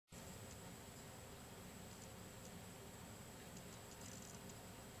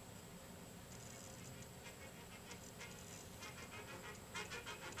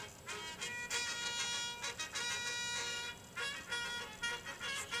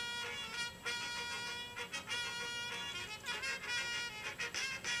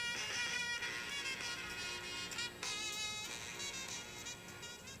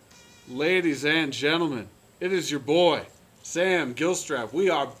Ladies and gentlemen, it is your boy, Sam Gilstrap. We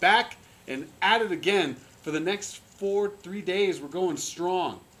are back and at it again for the next 3 days. We're going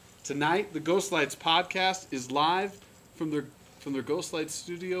strong. Tonight, the Ghost Lights podcast is live from their Ghost Lights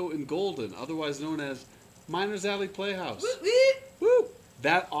studio in Golden, otherwise known as Miners Alley Playhouse. Woo, woo. Woo!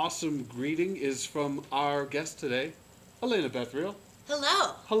 That awesome greeting is from our guest today, Alaina Beth.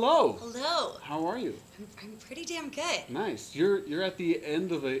 Hello. Hello. Hello. How are you? I'm pretty damn good. Nice. You're at the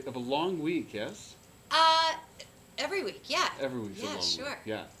end of a long week, yes? Every week, yeah. Every week's a long week. Sure.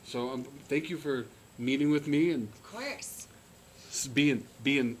 Yeah. So thank you for meeting with me and of course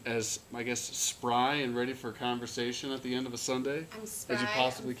being as, I guess, spry and ready for a conversation at the end of a Sunday. I'm spry. As you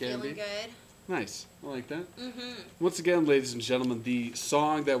possibly can feeling be. Good. Nice. I like that. Mm-hmm. Once again, ladies and gentlemen, the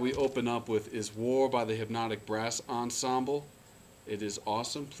song that we open up with is War by the Hypnotic Brass Ensemble. It is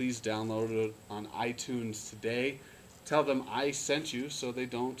awesome. Please download it on iTunes today. Tell them I sent you so they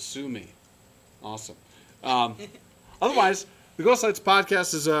don't sue me. Awesome. Otherwise, the Ghost Lights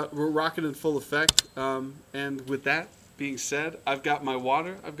podcast is we're rocking in full effect. And with that being said, I've got my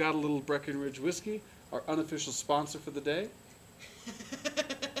water. I've got a little Breckenridge whiskey, our unofficial sponsor for the day.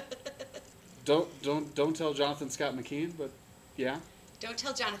 Don't tell Jonathan Scott McKean, but yeah. Don't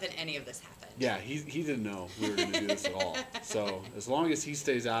tell Jonathan any of this happened. Yeah, he didn't know we were going to do this at all. So as long as he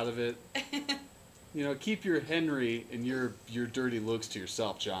stays out of it, keep your Henry and your dirty looks to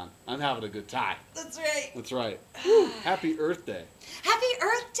yourself, John. I'm having a good time. That's right. That's right. Woo, happy Earth Day. Happy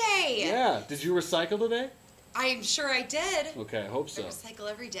Earth Day. Yeah. Did you recycle today? I'm sure I did. Okay, I hope so. I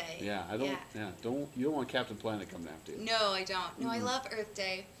recycle every day. Yeah, you don't want Captain Planet coming after you. No, I don't. No, I love Earth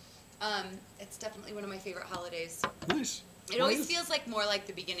Day. It's definitely one of my favorite holidays. Nice. It always feels like more like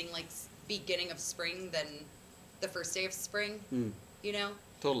the beginning of spring than the first day of spring.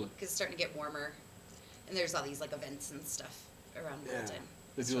 Totally. Because it's starting to get warmer, and there's all these events and stuff around Golden. Yeah.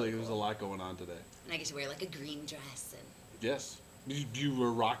 There's a lot going on today. And I get to wear a green dress and. Yes. You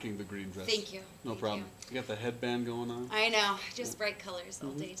were rocking the green dress. Thank you. No problem. You got the headband going on. I know, just bright colors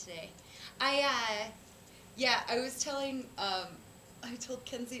all day today. I was telling, I told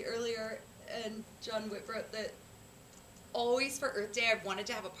Kenzie earlier and John Whitbrook that always for Earth Day I wanted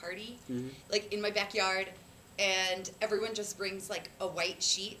to have a party, in my backyard, and everyone just brings a white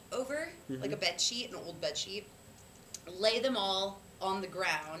sheet over, like a bed sheet, an old bed sheet, lay them all on the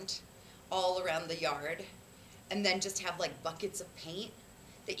ground, all around the yard, and then just have buckets of paint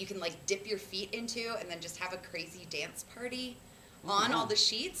that you can dip your feet into, and then just have a crazy dance party on all the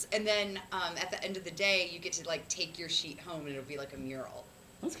sheets, and then at the end of the day you get to take your sheet home and it'll be a mural.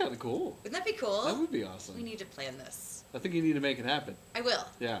 That's kind of cool. Wouldn't that be cool? That would be awesome. We need to plan this. I think you need to make it happen. I will.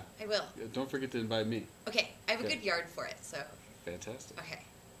 Yeah. I will. Don't forget to invite me. Okay, I have a good yard for it, so. Fantastic. Okay,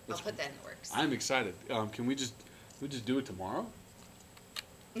 I'll put that in the works. I'm excited. Can we just do it tomorrow?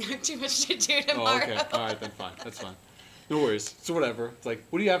 Not too much to do tomorrow. Oh, okay. All right, then fine. That's fine. No worries. So whatever. It's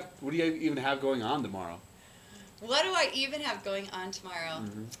what do you even have going on tomorrow? What do I even have going on tomorrow?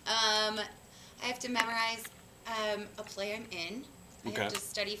 I have to memorize a play I'm in. I have to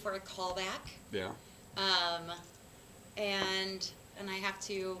study for a callback. Yeah. And I have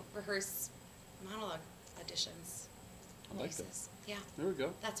to rehearse monologue auditions. I like that. Yeah. There we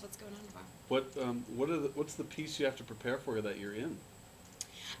go. That's what's going on tomorrow. What's the piece you have to prepare for that you're in?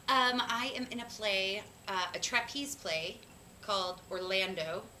 I am in a play, a trapeze play called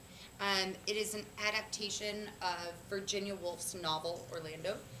Orlando. It is an adaptation of Virginia Woolf's novel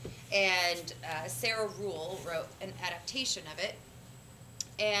Orlando, and Sarah Rule wrote an adaptation of it.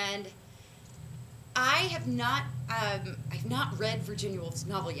 And I've not read Virginia Woolf's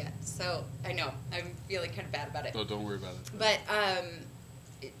novel yet, so I know I'm feeling kind of bad about it. Oh, don't worry about it. But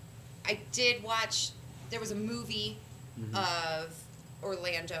I did watch. There was a movie of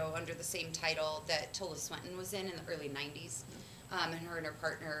Orlando under the same title that Tilda Swinton was in the early 90s, and her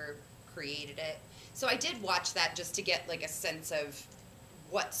partner created it. So I did watch that just to get a sense of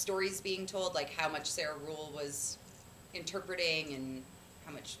what story's being told, how much Sarah Rule was interpreting and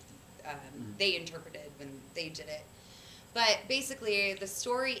how much they interpreted when they did it. But basically the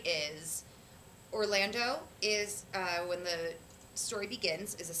story is Orlando is, when the story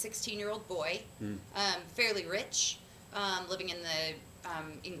begins, is a 16-year-old boy, fairly rich, living in the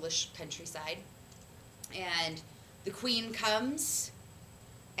English countryside, and the queen comes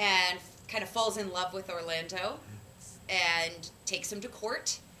and kind of falls in love with Orlando and takes him to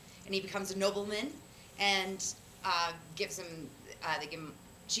court, and he becomes a nobleman, and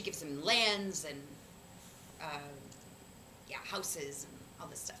she gives him lands and houses and all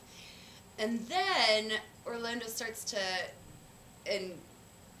this stuff. And then Orlando starts to, and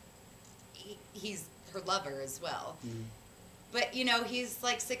he's her lover as well. But, you know, he's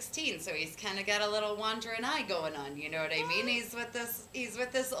like 16, so he's kind of got a little wandering eye going on, you know what I mean? He's with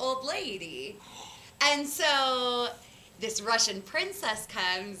this old lady. And so this Russian princess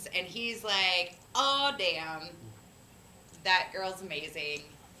comes, and he's like, oh, damn, that girl's amazing.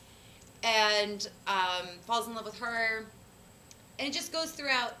 And falls in love with her. And it just goes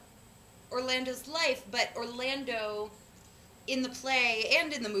throughout Orlando's life, but Orlando in the play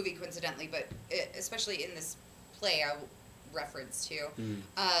and in the movie, coincidentally, but especially in this play I reference to,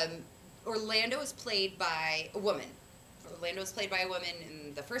 Orlando is played by a woman. Orlando is played by a woman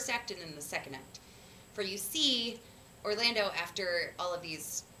in the first act and in the second act. For you see, Orlando, after all of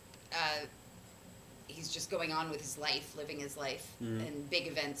these, he's just going on with his life, living his life in big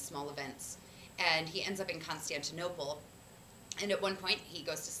events, small events, and he ends up in Constantinople. And at one point, he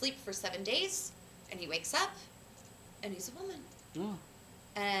goes to sleep for 7 days, and he wakes up, and he's a woman. Oh.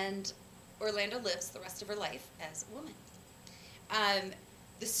 And Orlando lives the rest of her life as a woman.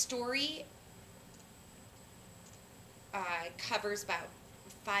 The story covers about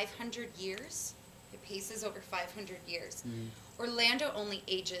 500 years. It paces over 500 years. Orlando only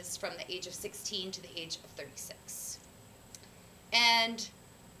ages from the age of 16 to the age of 36. And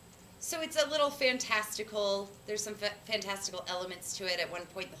so it's a little fantastical. There's some fantastical elements to it. At one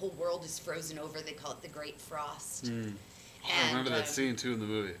point, the whole world is frozen over. They call it the Great Frost. And, I remember that scene, too, in the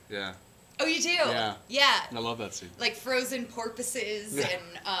movie. Yeah. Oh, you do? Yeah. Yeah. I love that scene. Like frozen porpoises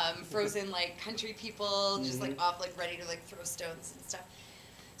and frozen like country people just like off like ready to like throw stones and stuff.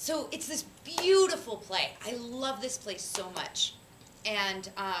 So it's this beautiful play. I love this play so much.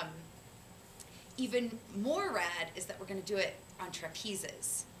 And even more rad is that we're going to do it on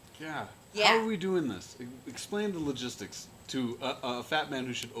trapezes. Yeah. Yeah. How are we doing this? Explain the logistics to a fat man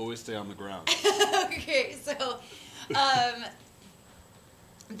who should always stay on the ground. Okay, so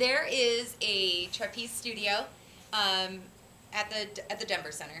there is a trapeze studio at the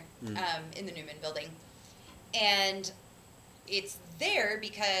Denver Center in the Newman Building, and it's there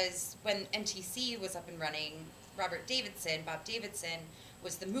because when NTC was up and running, Bob Davidson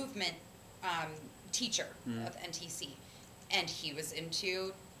was the movement teacher of NTC, and he was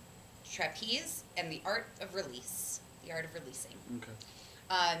into trapeze and the art of releasing. Okay.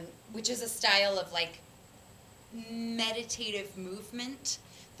 Which is a style of like meditative movement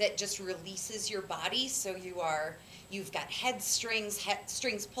that just releases your body. So you've got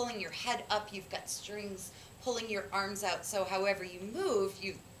strings pulling your head up, you've got strings pulling your arms out. So however you move,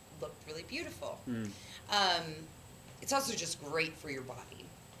 you look really beautiful. It's also just great for your body.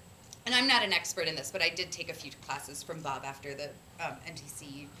 And I'm not an expert in this, but I did take a few classes from Bob after the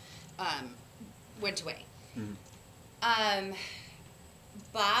NTC went away.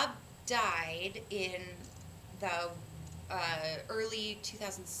 Bob died in the early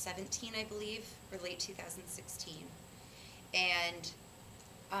 2017, I believe, or late 2016. And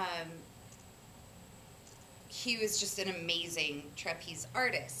he was just an amazing trapeze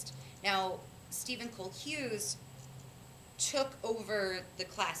artist. Now, Stephen Cole Hughes took over the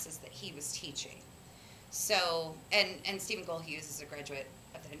classes that he was teaching. So, and Stephen Cole Hughes is a graduate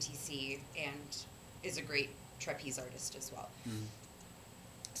of the NTC and is a great trapeze artist as well.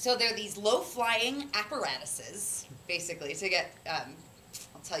 So there are these low-flying apparatuses, basically, to get,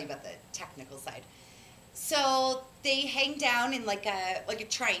 I'll tell you about the technical side. So they hang down in like a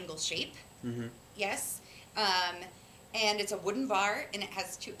triangle shape, yes, and it's a wooden bar, and it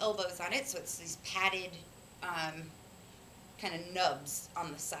has two elbows on it, so it's these padded kind of nubs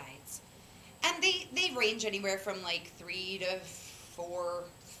on the sides. And they range anywhere from like 3 to 4,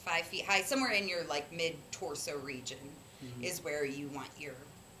 5 feet high. Somewhere in your like mid-torso region is where you want your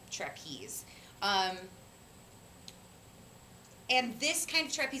trapeze. And this kind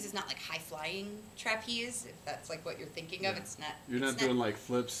of trapeze is not like high-flying trapeze, if that's like what you're thinking of. It's not. You're not doing like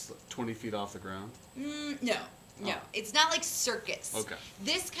flips 20 feet off the ground? No. It's not like circus. Okay.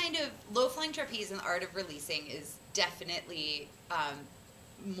 This kind of low-flying trapeze in the art of releasing is definitely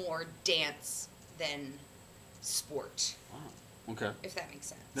more dance than sport. Wow. Okay. If that makes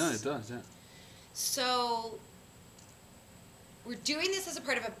sense. No, it does, yeah. So we're doing this as a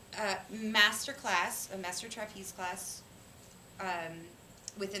part of a master class, a master trapeze class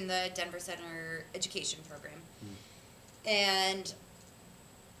within the Denver Center education program. And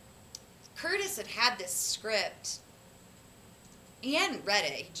Curtis had this script. He hadn't read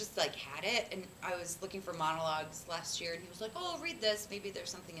it. He just like had it, and I was looking for monologues last year, and he was like, "Oh, read this. Maybe there's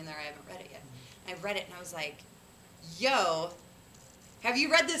something in there. I haven't read it yet." And I read it, and I was like, "Yo, have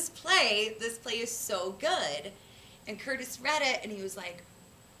you read this play? This play is so good." And Curtis read it, and he was like,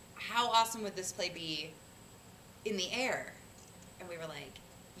 "How awesome would this play be in the air?" And we were like,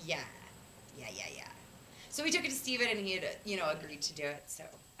 "Yeah. So we took it to Steven, and he had, agreed to do it. So,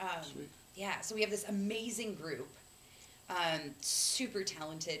 Sweet. yeah, so we have this amazing group, super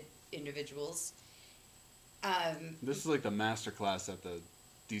talented individuals. This is like the master class at the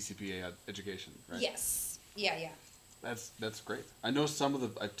DCPA education, right? Yes. Yeah, yeah. That's great. I know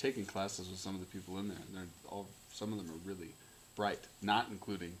I've taken classes with some of the people in there, and some of them are really bright, not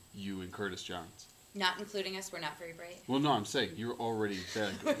including you and Curtis Johns. Not including us, we're not very bright. Well, no, I'm saying you're already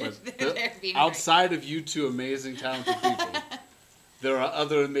there. But They're being outside of you two amazing, talented people, there are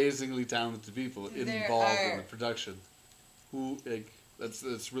other amazingly talented people involved in the production.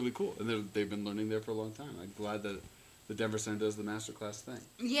 That's really cool, and they've been learning there for a long time. I'm glad that the Denver Center does the masterclass thing.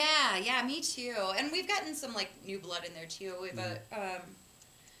 Yeah, me too. And we've gotten some like new blood in there too. We have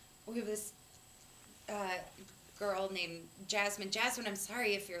this girl named Jasmine. Jasmine, I'm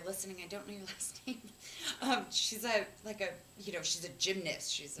sorry if you're listening. I don't know your last name. She's she's a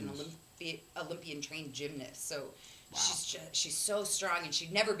gymnast. She's an Olympian trained gymnast. So wow. she's so strong, and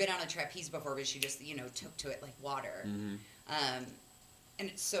she'd never been on a trapeze before, but she just took to it like water. Mm-hmm. And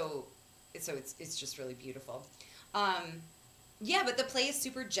it's just really beautiful. Yeah, but the play is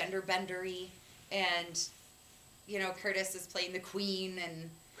super gender bendery, and Curtis is playing the queen, and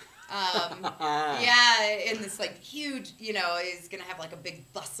in this like huge, is gonna have like a big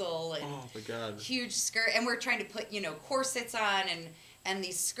bustle and oh my God, huge skirt, and we're trying to put corsets on and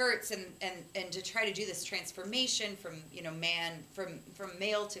these skirts and to try to do this transformation from from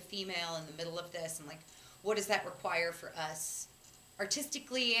male to female in the middle of this, and like what does that require for us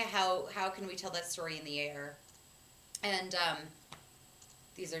artistically? How can we tell that story in the air? And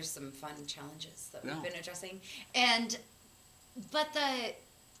these are some fun challenges that we've been addressing. But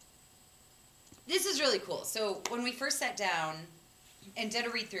this is really cool. So when we first sat down and did a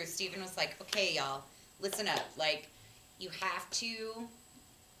read through, Stephen was like, "Okay, y'all, listen up. Like, you have to,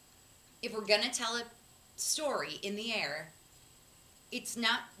 if we're gonna tell a story in the air, it's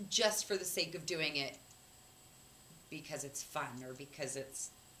not just for the sake of doing it because it's fun or because it's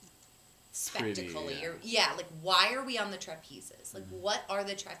spectacle-y, like why are we on the trapezes? Like what are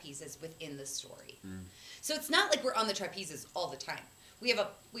the trapezes within the story? So it's not like we're on the trapezes all the time. We have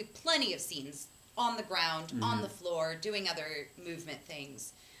plenty of scenes on the ground, on the floor, doing other movement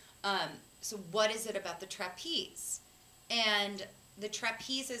things. So what is it about the trapeze? And the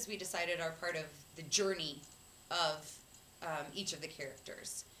trapezes, we decided, are part of the journey of each of the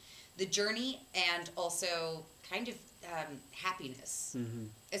characters. The journey and also kind of happiness,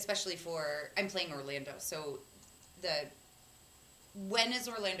 especially I'm playing Orlando. So when is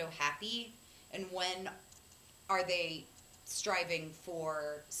Orlando happy, and when are they striving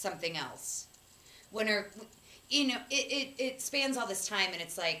for something else? When it spans all this time, and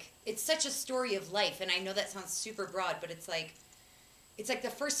it's like it's such a story of life. And I know that sounds super broad, but it's like the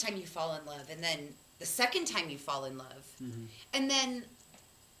first time you fall in love, and then the second time you fall in love, and then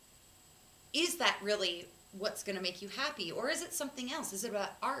is that really what's going to make you happy, or is it something else? Is it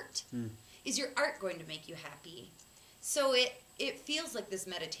about art? Is your art going to make you happy? So it feels like this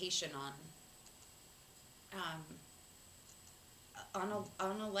meditation on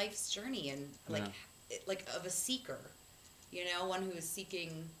a life's journey, and like of a seeker, one who is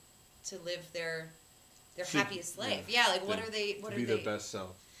seeking to live their happiest life. Yeah, like what are they? What to are be they? their best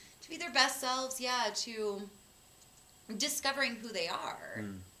self. To be their best selves. Yeah, to discovering who they are,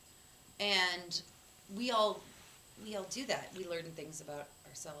 and we all do that. We learn things about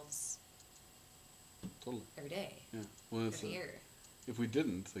ourselves totally every day. Yeah. Well, every year. If we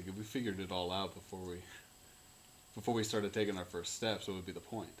didn't, like if we figured it all out before we started taking our first steps, what would be the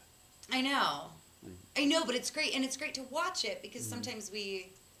point? I know, but it's great, and it's great to watch it because sometimes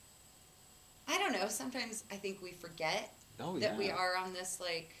I don't know. Sometimes I think we forget that we are on this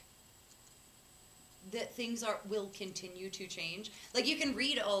that things will continue to change. Like you can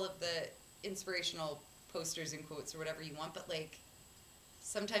read all of the inspirational posters and quotes or whatever you want, but like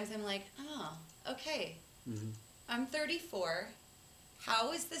sometimes I'm like, oh, okay, I'm 34.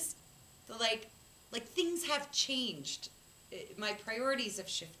 How is this like things have changed? My priorities have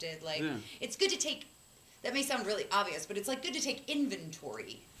shifted. It's good to take. That may sound really obvious, but it's like good to take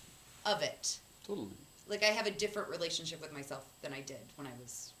inventory of it. Totally. Like I have a different relationship with myself than I did when I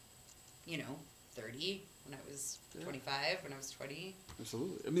was, 30, when I was 25, when I was 20.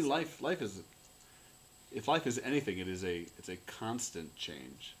 Absolutely. I mean, life is, if life is anything, it's a constant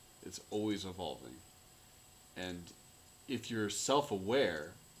change. It's always evolving. And if you're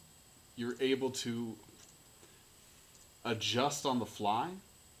self-aware, you're able to adjust on the fly,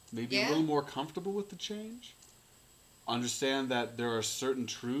 maybe a little more comfortable with the change. Understand that there are certain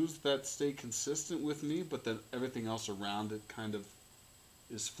truths that stay consistent with me, but then everything else around it kind of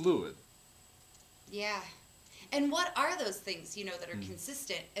is fluid. Yeah. And what are those things, you know, that are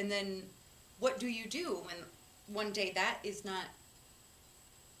consistent? And then what do you do when one day that is not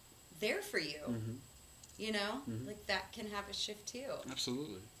there for you? Mm-hmm. You know? Mm-hmm. Like, that can have a shift, too.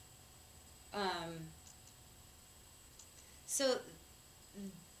 Absolutely. So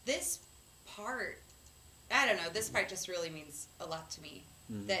this part, I don't know, this part just really means a lot to me.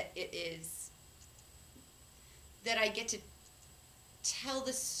 Mm-hmm. That it is, that I get to tell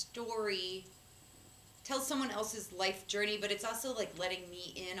the story, tell someone else's life journey, but it's also like letting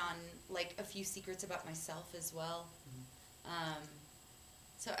me in on like a few secrets about myself as well. Mm-hmm.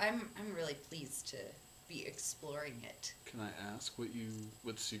 So I'm really pleased to be exploring it. Can I ask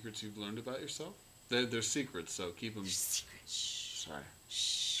what secrets you've learned about yourself? They're secrets, so keep them. Secrets. Shh. Sorry.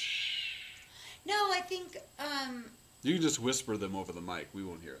 Shh. No, I think. You can just whisper them over the mic. We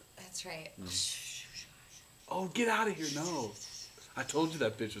won't hear it. That's right. Mm. Oh, get out of here! No, I told you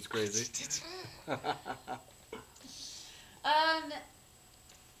that bitch was crazy.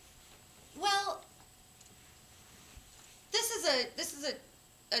 Well, this is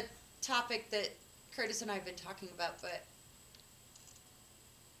a topic that Curtis and I have been talking about, but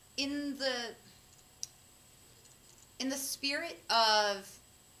in the spirit of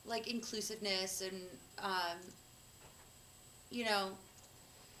like inclusiveness and you know,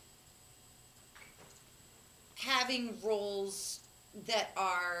 having roles that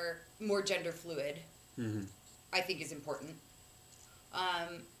are more gender fluid, mm-hmm. I think is important.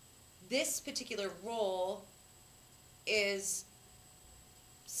 This particular role is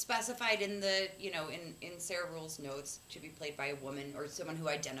specified in the, you know, in Sarah Rule's notes to be played by a woman or someone who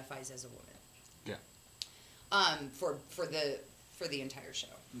identifies as a woman. Yeah. For the entire show.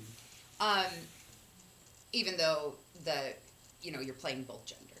 Mm-hmm. Even though you're playing both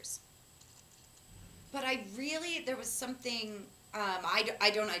genders. But there was something,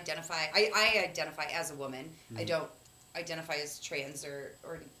 I don't identify, I identify as a woman. Mm-hmm. I don't identify as trans or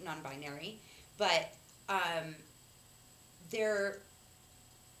non-binary. But they're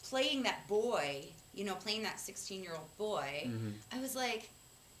playing that boy, you know, playing that 16-year-old boy. Mm-hmm. I was like,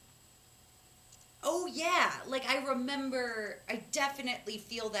 oh yeah, like I definitely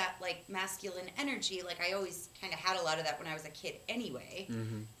feel that like masculine energy. Like I always kind of had a lot of that when I was a kid anyway.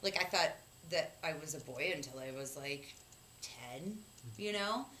 Mm-hmm. Like I thought that I was a boy until I was like 10, you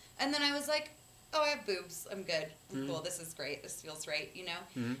know? And then I was like, oh, I have boobs. I'm good. I'm mm-hmm. cool. This is great. This feels right, you know?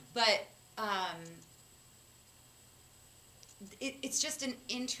 Mm-hmm. But it's just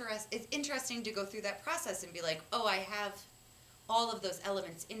it's interesting to go through that process and be like, oh, I have all of those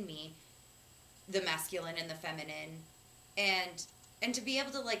elements in me, the masculine and the feminine, and to be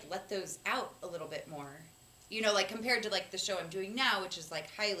able to like let those out a little bit more, you know, like compared to like the show I'm doing now, which is like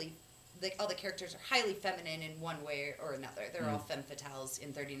highly, like all the characters are highly feminine in one way or another. They're all femme fatales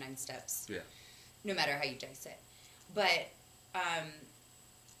in 39 steps. Yeah. No matter how you dice it. But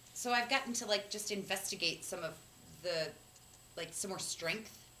so I've gotten to like just investigate some of the like some more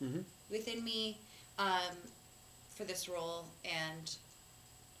strength mm-hmm. within me for this role, and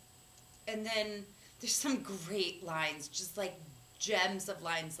then there's some great lines, just like gems of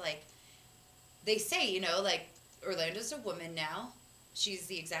lines. Like they say, you know, like Orlando's a woman now. She's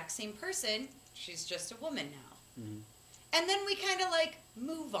the exact same person. She's just a woman now. Mm-hmm. And then we kind of like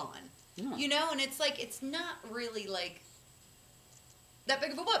move on, you know, and it's like, it's not really like that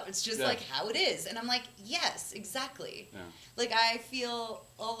big of a whoop. It's just like how it is. And I'm like, yes, exactly. Yeah. Like I feel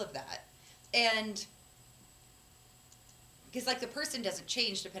all of that. And because like the person doesn't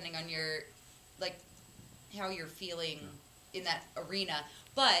change depending on your, like how you're feeling in that arena.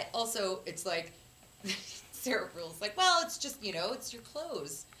 But also it's like, Sarah Rule's like, well, it's just, you know, it's your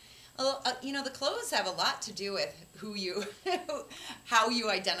clothes. You know, the clothes have a lot to do with who you, how you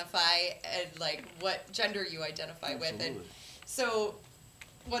identify and like what gender you identify with. And so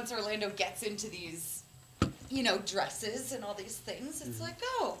once Orlando gets into these, you know, dresses and all these things, it's like,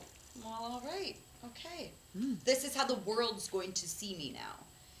 oh, well, all right, okay. This is how the world's going to see me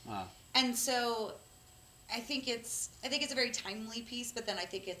now. And so I think it's a very timely piece, but then I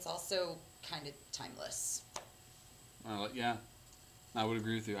think it's also kind of timeless. Yeah, I would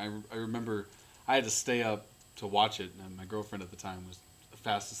agree with you. I remember I had to stay up to watch it, and my girlfriend at the time was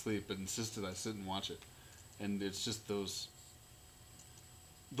fast asleep, but insisted I sit and watch it. And it's just the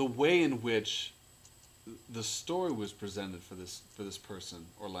way in which the story was presented for this person,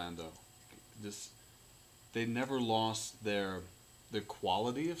 Orlando. They never lost their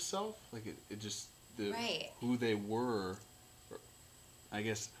quality of self. Like it just who they were, or I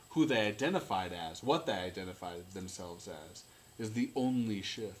guess who they identified as, what they identified themselves as, is the only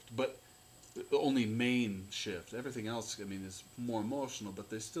shift, but the only main shift. Everything else, I mean, is more emotional, but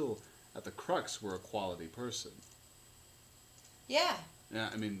they still at the crux, we're a quality person. Yeah. Yeah,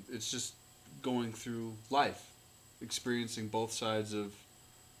 I mean, it's just going through life, experiencing both sides of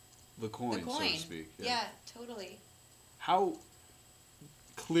the coin, so to speak. Yeah, totally. How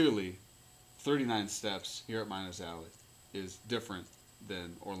clearly 39 Steps here at Miners Alley is different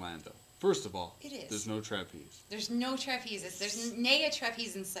than Orlando. First of all, it is. There's no trapeze. There's no trapezes. There's nay a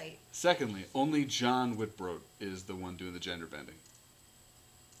trapeze in sight. Secondly, only John Whitbroad is the one doing the gender bending.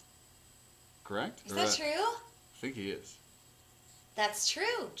 Correct? Is that true? I think he is. That's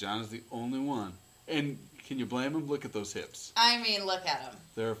true. John is the only one. And can you blame him? Look at those hips. I mean, look at him.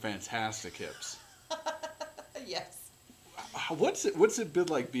 They're fantastic hips. Yes. What's it been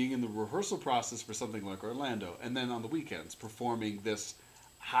like being in the rehearsal process for something like Orlando, and then on the weekends performing this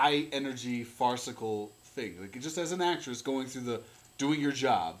high energy farcical thing? Like, just as an actress going through doing your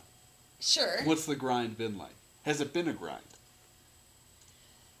job. Sure. What's the grind been like? Has it been a grind?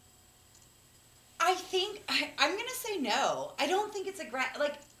 I think I'm gonna say no. I don't think it's a grind.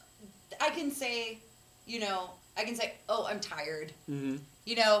 Like, I can say, oh, I'm tired. Mm-hmm.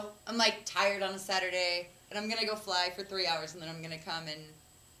 I'm like tired on a Saturday, and I'm gonna go fly for 3 hours, and then I'm gonna come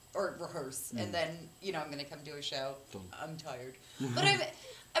or rehearse, and then I'm gonna come do a show. I'm tired, but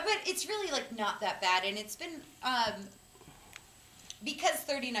it's really like not that bad, and it's been because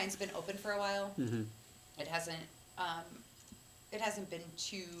 39's been open for a while. Mm-hmm. It hasn't been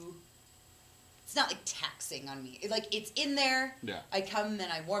too. It's not like taxing on me. It's in there. Yeah. I come and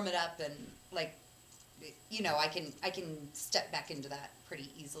I warm it up, and I can step back into that pretty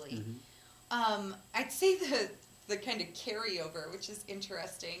easily. Mm-hmm. I'd say the kind of carryover, which is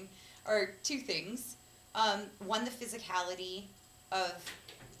interesting, are two things. One, the physicality of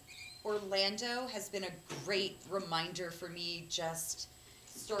Orlando has been a great reminder for me, just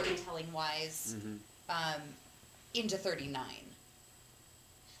storytelling wise, into 39.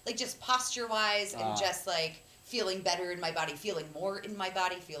 Like, just posture-wise and just, like, feeling better in my body, feeling more in my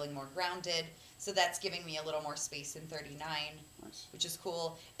body, feeling more grounded. So that's giving me a little more space in 39, nice. Which is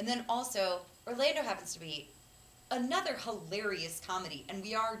cool. And then also, Orlando happens to be another hilarious comedy, and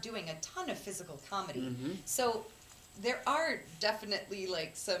we are doing a ton of physical comedy. Mm-hmm. So there are definitely,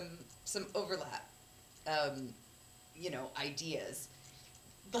 like, some overlap, ideas.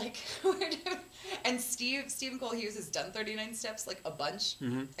 Like, and Steve and Cole Hughes has done 39 Steps like a bunch.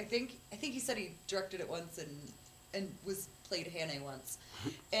 Mm-hmm. I think he said he directed it once and played Hannah once,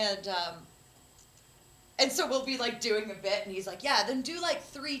 and so we'll be like doing a bit, and he's like, yeah, then do like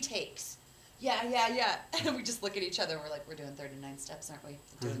 3 takes. Yeah, and we just look at each other and we're like, we're doing 39 steps, aren't we?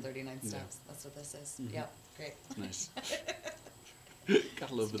 We're doing 39 steps. Yeah. That's what this is. Mm-hmm. Yep, great. Nice.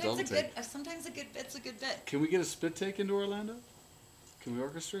 Got a little bit double take. Sometimes a good bit's a good bit. Can we get a spit take into Orlando? Can we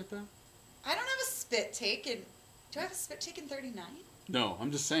orchestrate that? I don't have a spit take in... Do I have a spit take in 39? No, I'm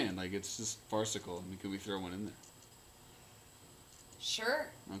just saying, like, it's just farcical. I mean, can we throw one in there? Sure.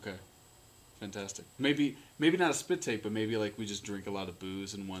 Okay. Fantastic. Maybe not a spit take, but maybe, like, we just drink a lot of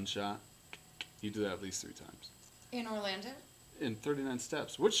booze in one shot. You do that at least 3 times. In Orlando? In 39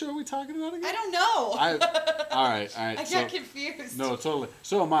 Steps. What show are we talking about again? I don't know. All right. I got confused. No, totally.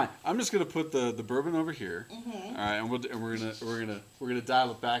 So am I. I'm just gonna put the bourbon over here. Mm-hmm. All right, and we're gonna dial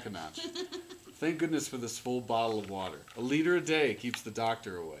it back a notch. Thank goodness for this full bottle of water. A liter a day keeps the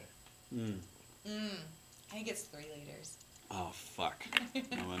doctor away. I think it's 3 liters. Oh fuck. No,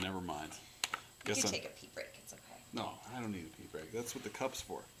 well, never mind. You can take a pee break. It's okay. No, I don't need a pee break. That's what the cup's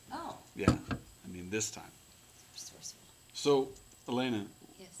for. Oh. Yeah. I mean, this time. Resourceful. So, Alaina,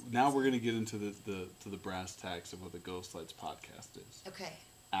 yes. Now we're going to get into the brass tacks of what the Ghost Lights podcast is. Okay.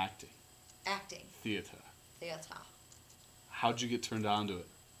 Acting. Theater. How'd you get turned on to it?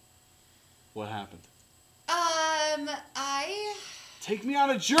 What happened? Take me on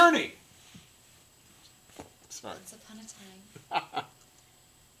a journey! Sorry. Once upon a time,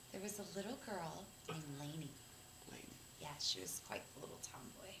 there was a little girl named Lainey. Yeah, she was quite a little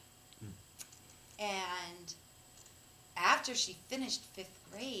tomboy. And after she finished 5th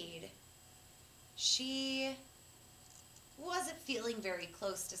grade, she wasn't feeling very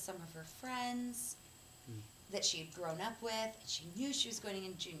close to some of her friends that she had grown up with. And she knew she was going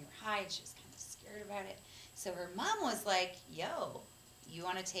in junior high, and she was kind of scared about it. So her mom was like, yo, you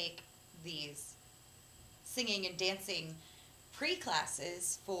want to take these singing and dancing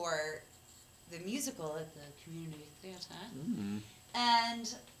pre-classes for the musical at the community theater?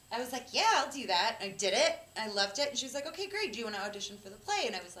 And I was like, yeah, I'll do that. I did it. I loved it. And she was like, okay, great. Do you want to audition for the play?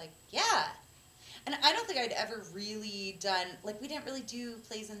 And I was like, yeah. And I don't think I'd ever really done, like, we didn't really do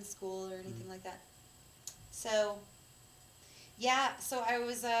plays in school or anything like that. So, Yeah, so I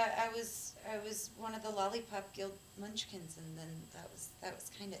was one of the Lollipop Guild Munchkins, and then that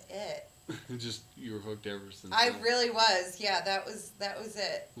was kind of it. Just you were hooked ever since. I then. really was. Yeah, that was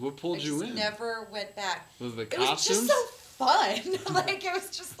it. What pulled I you just in? never went back. Was the It was costumes? just so fun. Like it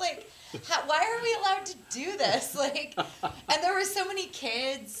was just like, why are we allowed to do this? Like, and there were so many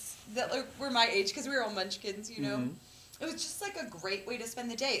kids that were my age because we were all Munchkins, you know. Mhm. It was just like a great way to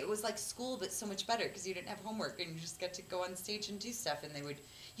spend the day. It was like school, but so much better because you didn't have homework and you just got to go on stage and do stuff. And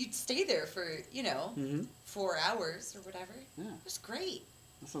you'd stay there for Mhm. 4 hours or whatever. Yeah. It was great.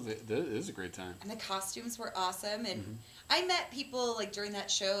 That is a great time. And the costumes were awesome. And Mhm. I met people like during that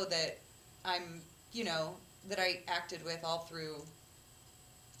show that that I acted with all through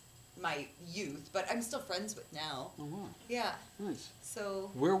my youth, but I'm still friends with now. Oh wow. Yeah. Nice.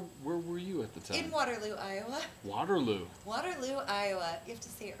 So Where were you at the time? in Waterloo, Iowa. Waterloo. Waterloo, Iowa. You have to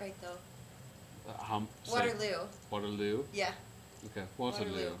say it right though. Say Waterloo. Waterloo. Yeah. Okay.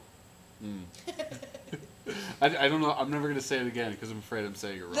 Waterloo. Waterloo. Mm. I don't know. I'm never gonna say it again because I'm afraid I'm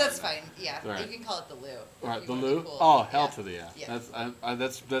saying it wrong. That's now. fine. Yeah. All right. You can call it the Lou. All right, if the you wanna loo. be cool. Oh, hell Yeah. to the yeah. Yeah.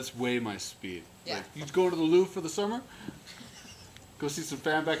 That's way my speed. Yeah. Like, you going to the loo for the summer? Go see some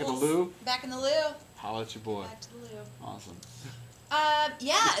fan back at the loo. Back in the Lou. Holla at your boy. Back to the Lou. Awesome.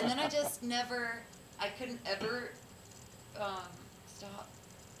 Yeah, and then I just I couldn't ever stop.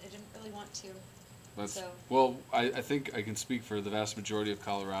 I didn't really want to. So. Well, I think I can speak for the vast majority of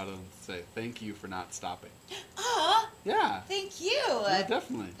Colorado and say thank you for not stopping. Aw, Yeah. thank you. Yeah,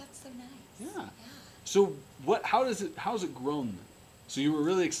 definitely. That's so nice. Yeah. So how's it grown then? So you were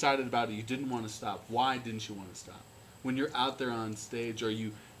really excited about it, you didn't want to stop. Why didn't you want to stop? When you're out there on stage,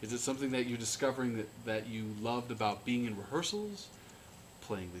 is it something that you're discovering that you loved about being in rehearsals,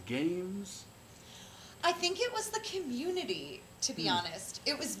 playing the games? I think it was the community, to be honest.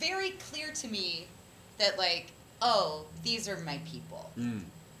 It was very clear to me that these are my people.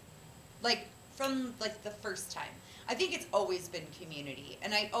 Like from the first time. I think it's always been community,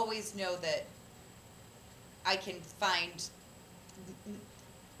 and I always know that I can find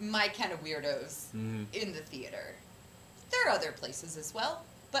my kind of weirdos in the theater. There are other places as well,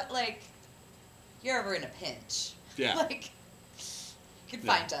 but you're ever in a pinch. Yeah. You can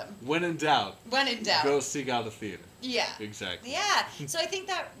find them. When in doubt. Go seek out a theater. Yeah. Exactly. Yeah. So I think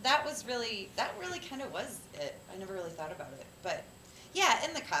that really kind of was it. I never really thought about it, but yeah,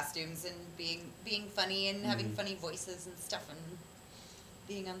 and the costumes and being funny and having funny voices and stuff and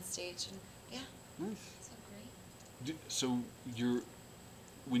being on stage and yeah. Nice. So great. So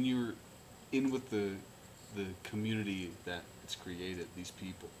when you're in with the community that it's created, these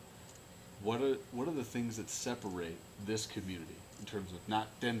people, what are the things that separate this community in terms of not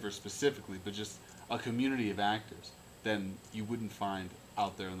Denver specifically, but just a community of actors than you wouldn't find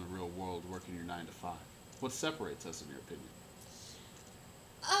out there in the real world working your 9 to 5? What separates us, in your opinion?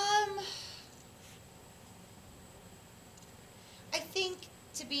 I think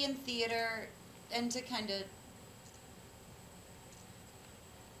to be in theater and to kind of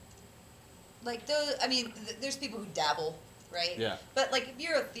there's people who dabble, right? Yeah. But if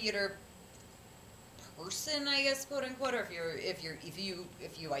you're a theater person, I guess, quote unquote, or if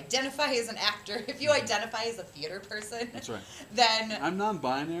you identify as an actor, if you identify as a theater person, That's right. Then I'm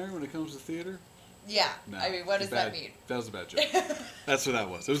non-binary when it comes to theater. yeah. No, I mean, what does that mean? That was a bad joke. That's what that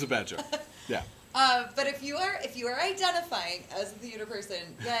was. It was a bad joke. Yeah. But if you are identifying as a theater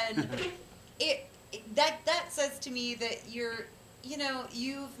person, then that says to me that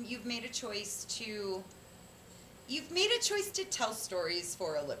you've made a choice to tell stories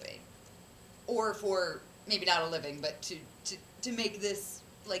for a living, or for maybe not a living, but to make this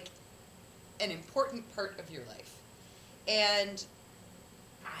an important part of your life. And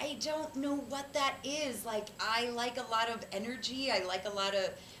I don't know what that is. I like a lot of energy. I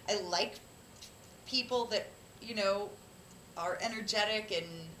like people that are energetic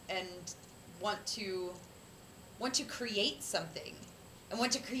and want to create something and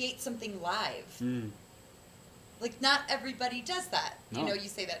want to create something live. Not everybody does that. No. You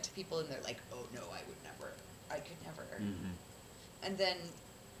say that to people and they're like, oh no, I could never. And then,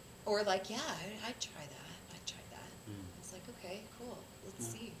 or yeah, I'd try that. It's okay, cool. Let's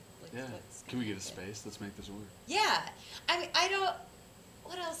see. Yeah. Can we get a space? Let's make this work. Yeah. I mean,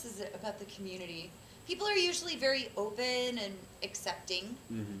 what else is it about the community? People are usually very open and accepting.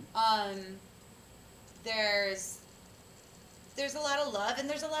 There's a lot of love and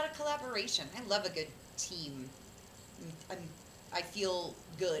there's a lot of collaboration. I love a good team. I feel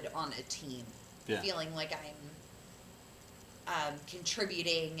good on a team. Yeah. Feeling like I'm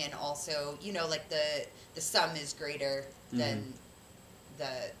contributing, and also, the sum is greater than the,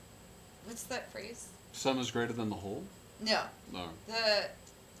 what's that phrase? Sum is greater than the whole? No. No.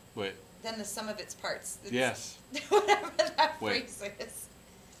 Wait. Then the sum of its parts. It's Yes. whatever that phrase is.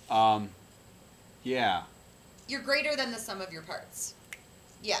 Yeah. You're greater than the sum of your parts.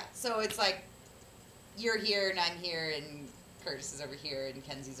 Yeah. So it's like you're here and I'm here and Curtis is over here and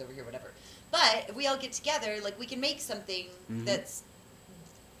Kenzie's over here, whatever. But if we all get together, like we can make something that's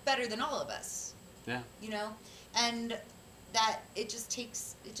better than all of us. Yeah. You know? And that it just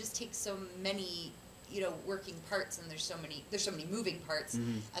takes so many, working parts, and there's so many moving parts,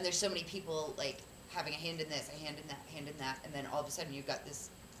 and there's so many people like having a hand in this, a hand in that, a hand in that, and then all of a sudden you've got this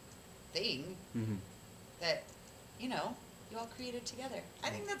thing that, you all created together. I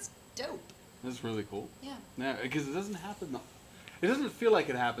think that's dope. That's really cool. Yeah. Yeah, because it doesn't happen. It doesn't feel like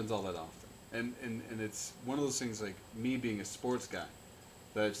it happens all that often, and it's one of those things like me being a sports guy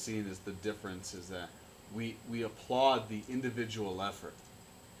that I've seen is the difference is that we applaud the individual effort,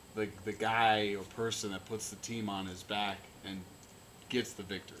 the guy or person that puts the team on his back and gets the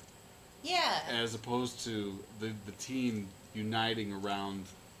victory. Yeah. As opposed to the team uniting around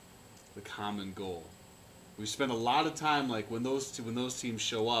the common goal. We spend a lot of time like when those teams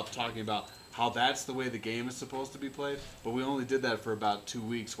show up talking about how that's the way the game is supposed to be played, but we only did that for about 2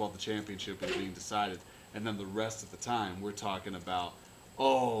 weeks while the championship was being decided, and then the rest of the time we're talking about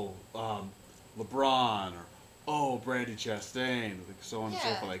LeBron or Brandi Chastain, like so on and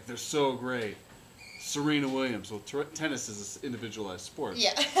so forth. Like they're so great. Serena Williams. Well, tennis is an individualized sport.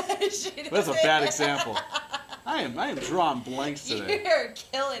 Yeah, that's a bad example. I am drawing blanks today. You're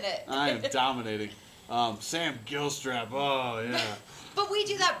killing it. I am dominating. Sam Gilstrap. Oh yeah. But we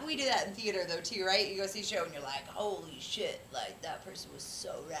do that in theater though too, right? You go see a show and you're like, holy shit, like that person was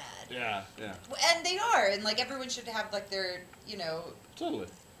so rad. Yeah, yeah. And they are, and like everyone should have like their, totally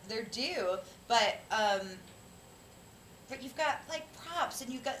their due. But you've got like props, and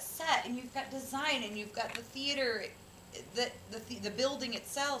you've got set, and you've got design, and you've got the theater, the building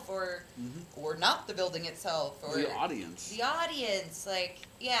itself, or not the building itself, or the audience. The audience, like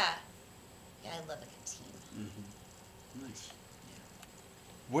yeah, I love a good team. Nice.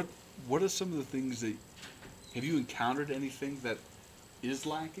 What are some of the things that have you encountered anything that is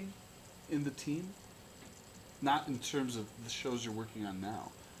lacking in the team? Not in terms of the shows you're working on now,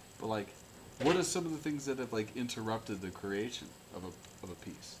 but like, what are some of the things that have like interrupted the creation of a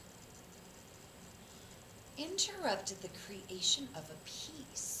piece? Interrupted the creation of a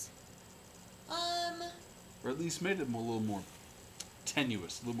piece. Or at least made it a little more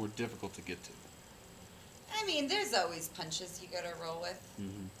tenuous, a little more difficult to get to. I mean, there's always punches you gotta roll with.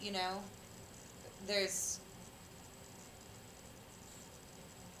 There's.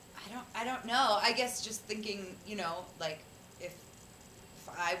 I don't know. I guess just thinking, like if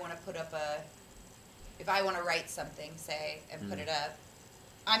I want to put up if I want to write something, say, and put it up,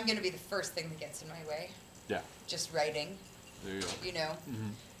 I'm gonna be the first thing that gets in my way. Yeah. Just writing. There you go.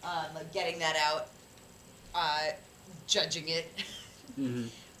 Like getting that out, judging it.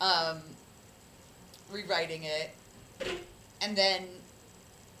 Rewriting it, and then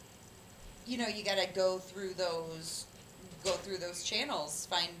you gotta go through those channels,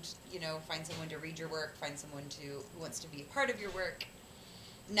 find someone to read your work, find someone who wants to be a part of your work,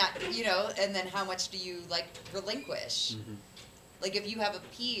 not and then how much do you like relinquish? Like if you have a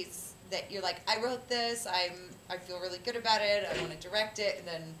piece that you're like, I wrote this, I feel really good about it, I want to direct it, and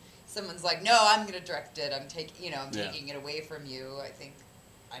then someone's like, no, I'm gonna direct it, I'm taking taking it away from you.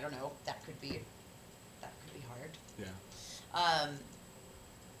 I don't know, that could be hard. Yeah.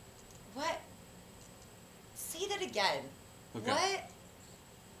 What? Say that again. Okay.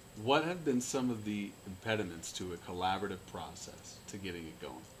 What have been some of the impediments to a collaborative process to getting it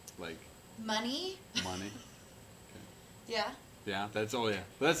going? Like money. Okay. Yeah. Yeah. That's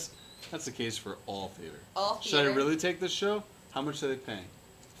the case for all theater. All theater. Should I really take this show? How much are they paying?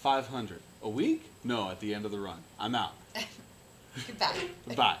 $500 a week? No, at the end of the run, I'm out. Goodbye.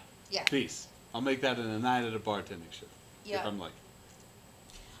 Goodbye. Yeah. Peace. I'll make that in a night at a bartending shift. Yeah. If I'm lucky.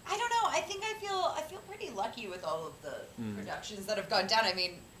 I don't know. I think I feel pretty lucky with all of the productions that have gone down. I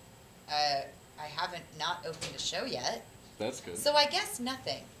mean, I haven't not opened a show yet. That's good. So I guess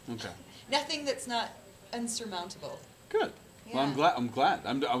nothing. Okay. Nothing that's not unsurmountable. Good. Yeah. Well, I'm glad.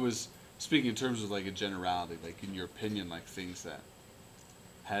 I was speaking in terms of like a generality, like in your opinion, like things that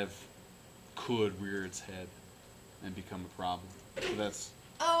could rear its head and become a problem. So that's.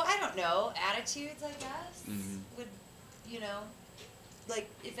 Oh, I don't know. Attitudes, I guess, would, like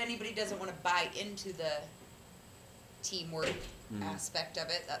if anybody doesn't want to buy into the teamwork aspect of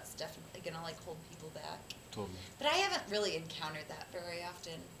it, that's definitely gonna like hold people back. Totally. But I haven't really encountered that very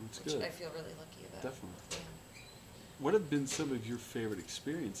often, which good. I feel really lucky about. Definitely. Yeah. What have been some of your favorite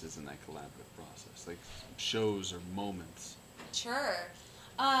experiences in that collaborative process? process, like shows or moments? Sure.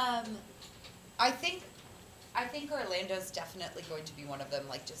 I think Orlando's definitely going to be one of them,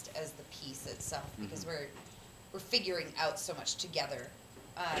 like just as the piece itself, because we're figuring out so much together,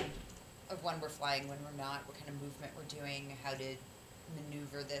 of when we're flying, when we're not, what kind of movement we're doing, how to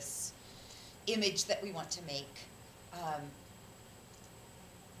maneuver this image that we want to make.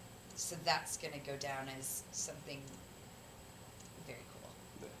 So that's going to go down as something very cool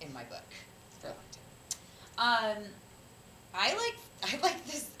in my book for a long time. I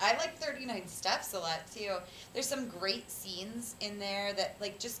like 39 Steps a lot too. There's some great scenes in there that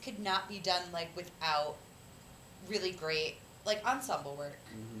like just could not be done like without really great like ensemble work.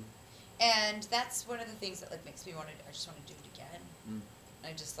 And that's one of the things that like makes me I just want to do it again.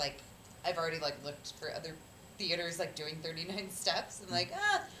 I've already like looked for other theaters like doing 39 Steps. I'm like,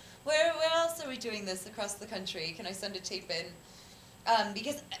 where else are we doing this across the country? Can I send a tape in?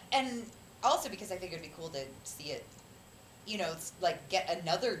 Because I think it'd be cool to see it, you know, like get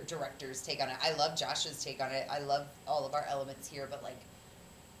another director's take on it. I love Josh's take on it. I love all of our elements here, but like,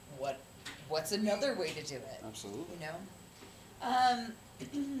 what's another way to do it? Absolutely. You know,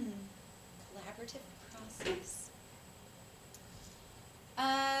 collaborative process.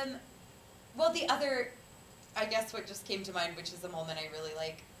 Well, the other, I guess, what just came to mind, which is a moment I really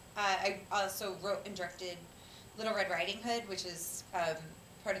like. I also wrote and directed Little Red Riding Hood, which is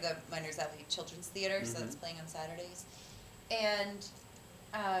part of the Miners Alley Children's Theater, so that's playing on Saturdays. And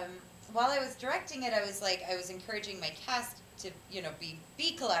while I was directing it, I was encouraging my cast to, you know, be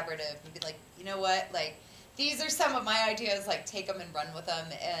collaborative and be like, you know what, like, these are some of my ideas, like, take them and run with them.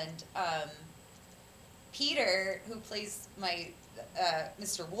 And Peter, who plays my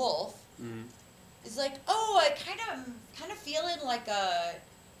Mr. Wolf, is like, oh, I kind of feeling like a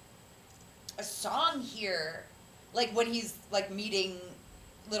song here, like when he's like meeting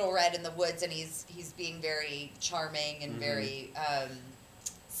Little Red in the woods, and he's being very charming and very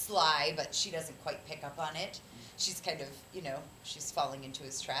sly, but she doesn't quite pick up on it. She's kind of, you know, she's falling into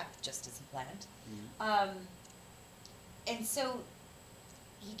his trap just as he planned. And so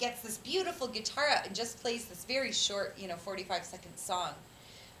he gets this beautiful guitar out and just plays this very short, you know, 45-second song.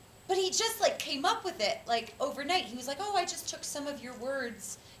 But he just like came up with it like overnight. He was like, oh, I just took some of your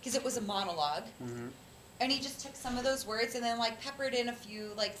words, because it was a monologue. And he just took some of those words and then like peppered in a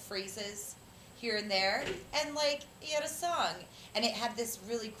few like phrases here and there, and like he had a song, and it had this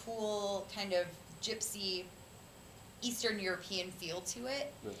really cool kind of gypsy Eastern European feel to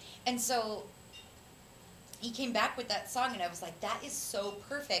it. And so he came back with that song, and I was like, that is so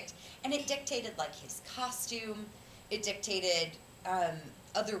perfect. And it dictated like his costume, it dictated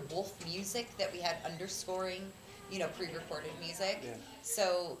other Wolf music that we had underscoring, you know, pre-recorded music.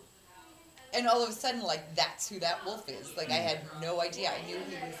 So, and all of a sudden, like, that's who that wolf is. Like, I had no idea. I knew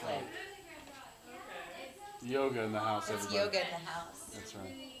he was like... Yoga in the house, It's everybody. yoga in the house. That's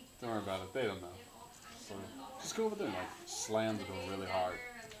right. Don't worry about it. They don't know. So just go over there and, like, slam the door really hard.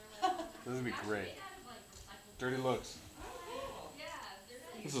 This would be great. Dirty looks.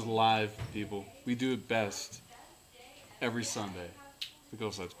 This is live, people. We do it best every Sunday. The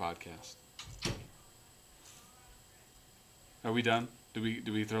Ghost Lights Podcast. Are we done? Do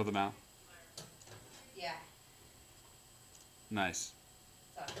we throw them out? Yeah. Nice.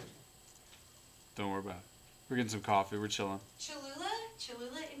 Sorry. Don't worry about it. We're getting some coffee. We're chilling. Cholula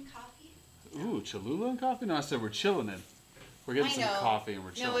and coffee? Ooh, Cholula and coffee? No, I said we're chilling in. We're getting some coffee and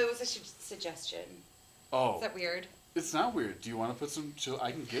we're chilling. No, it was a suggestion. Oh. Is that weird? It's not weird. Do you want to put some...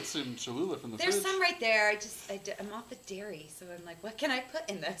 I can get some Cholula from the There's fridge. some right there. I'm off the dairy, so I'm like, what can I put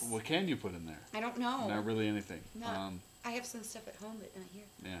in this? What can you put in there? I don't know. Not really anything. No. I have some stuff at home, but not here.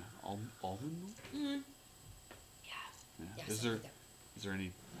 Yeah. Almond milk? Mm-hmm. Yeah. Yeah, Is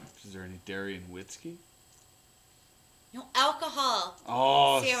there any dairy in whiskey? No alcohol.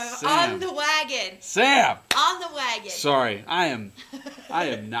 Oh, Sam, I'm on the wagon. Sam! On the wagon. Sorry, I am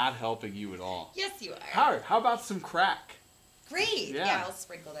not helping you at all. Yes, you are. How about some crack? Great. Yeah. Yeah, I'll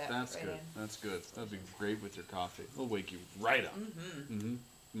sprinkle that. That's right good. in. That's good. That'd be great with your coffee. It'll wake you right up.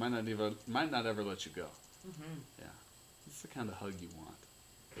 Might not ever let you go. Yeah. It's the kind of hug you want.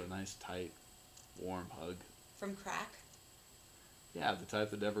 A nice, tight, warm hug. From crack? Yeah, the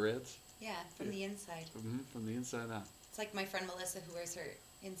type that never ends. Yeah, from the inside. From the inside out. It's like my friend Melissa who wears her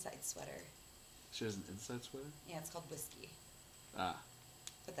inside sweater. She has an inside sweater? Yeah, it's called Whiskey. Ah.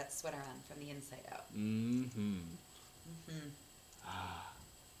 Put that sweater on from the inside out. Ah.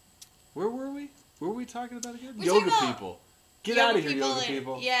 Where were we? What were we talking about again? We're Yoga talking about people. Get out of here, yoga and,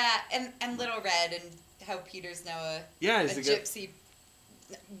 people. Yeah, and Little Red, and how Peter's now a he's a gypsy.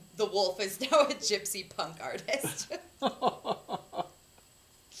 The wolf is now a gypsy punk artist.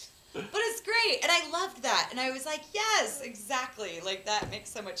 But it's great. great. And I loved that. And I was like, yes, exactly. Like, that makes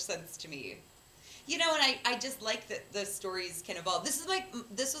so much sense to me. You know, and I just like that the stories can evolve. This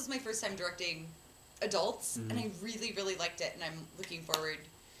was my first time directing adults, and I really, really liked it, and I'm looking forward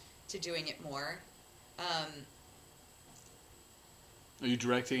to doing it more. Are you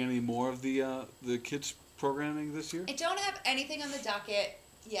directing any more of the kids programming this year? I don't have anything on the docket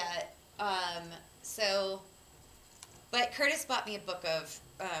yet. But Curtis bought me a book of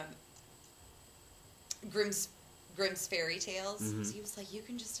Grimm's fairy tales. So he was like, you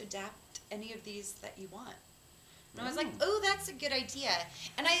can just adapt any of these that you want. And I was like, oh, that's a good idea.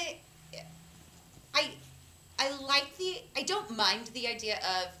 And I like I don't mind the idea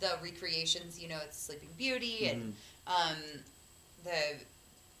of the recreations, you know, it's Sleeping Beauty and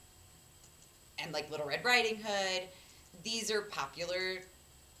like Little Red Riding Hood. These are popular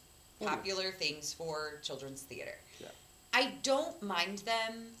things for children's theater. Yeah. I don't mind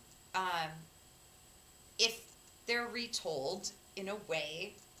them if they're retold in a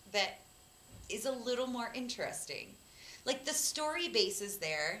way that is a little more interesting. Like, the story base is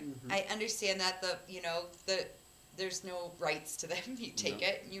there. I understand that there's no rights to them. You take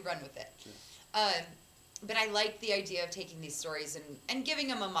it and you run with it. Yeah. But I like the idea of taking these stories and giving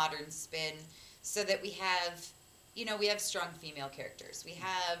them a modern spin so that we have strong female characters. We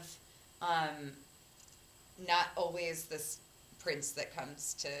have not always this prince that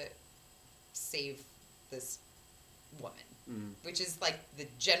comes to save this woman, which is like the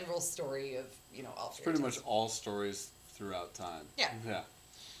general story of, all It's pretty much all stories throughout time. Yeah. Yeah.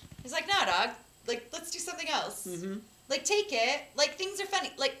 He's like, nah, dog. Like, let's do something else. Like, take it. Like, things are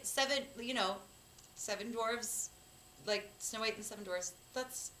funny. Like, seven dwarves, like Snow White and the Seven Dwarfs.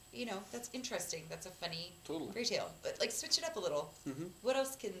 That's, that's interesting. That's a funny fairy tale. But, like, switch it up a little. What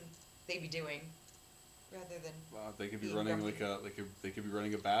else can they be doing rather than? Well, they could be running they could be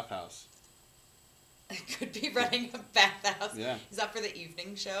running a bathhouse. Could be running a bathhouse. Yeah. Is that for the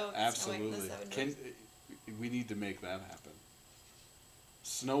evening show? Absolutely. We need to make that happen.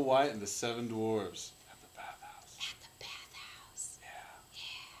 Snow White and the Seven Dwarfs at the bathhouse. At the bathhouse. Yeah.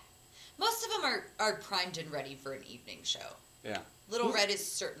 Most of them are primed and ready for an evening show. Yeah. Little Red is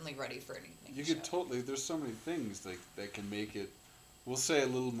certainly ready for an evening show. You could totally. There's so many things that can make it. We'll say a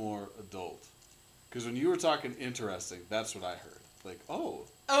little more adult. Because when you were talking interesting, that's what I heard. Like, oh.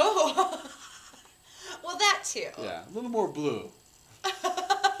 Oh. Well, that too. Yeah, a little more blue.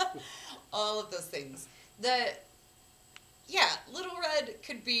 All of those things. Little Red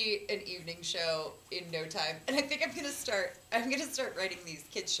could be an evening show in no time. And I think I'm gonna start writing these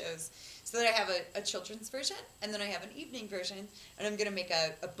kids shows so that I have a children's version and then I have an evening version, and I'm gonna make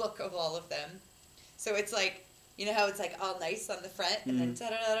a book of all of them. So it's like, you know how it's like all nice on the front and then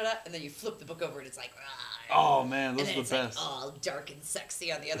da-da-da-da-da, and then you flip the book over and it's like, oh man, those are the best. Like all dark and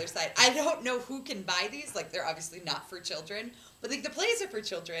sexy on the other side. I don't know who can buy these. Like, they're obviously not for children, but like the plays are for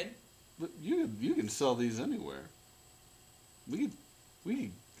children. But you can sell these anywhere. We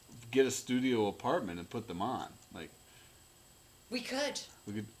could get a studio apartment and put them on. Like, we could.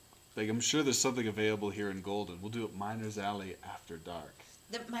 Like, I'm sure there's something available here in Golden. We'll do it Miners Alley After Dark.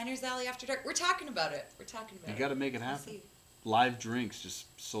 The Miners Alley After Dark. We're talking about it. You got to make it happen. Live drinks just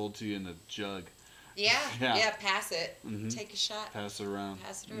sold to you in a jug. Yeah. Pass it. Take a shot. Pass it around.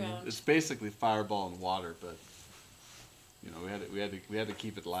 It's basically Fireball and water, but we had to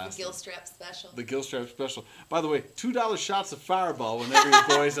keep it lasting. The Gilstrap special. By the way, $2 shots of Fireball whenever your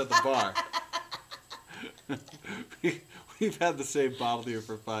boy's at the bar. We've had the same bottle here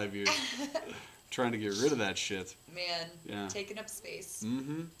for 5 years. Trying to get rid of that shit. Man, taking up space.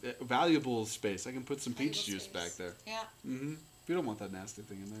 Valuable space. I can put some peach juice back there. Yeah. We don't want that nasty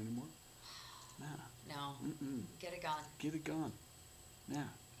thing in there anymore. Nah. No. Get it gone. Get it gone. Yeah.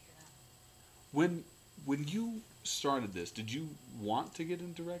 When you started this, did you want to get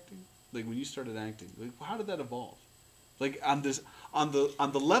into directing? Like, when you started acting, like, how did that evolve? Like, on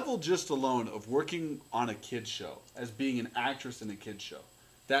the level just alone of working on a kids show, as being an actress in a kids show,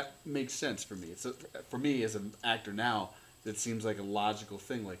 that makes sense for me. For me as an actor now, that seems like a logical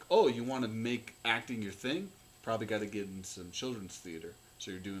thing. Like, oh, you want to make acting your thing? Probably got to get in some children's theater, so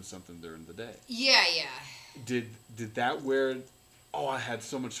you're doing something during the day. Yeah. Did that where, oh, I had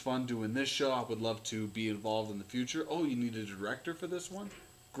so much fun doing this show, I would love to be involved in the future. Oh, you need a director for this one?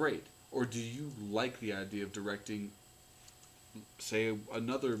 Great. Or do you like the idea of directing, say,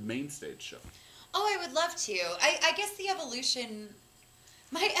 another main stage show? Oh, I would love to. I guess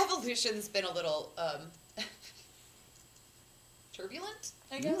my evolution's been a little turbulent,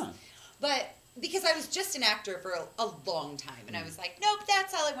 I guess. Yeah. But because I was just an actor for a long time, and I was like, nope,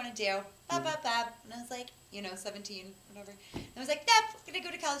 that's all I want to do. And I was like, 17, whatever. And I was like, nope, I'm going to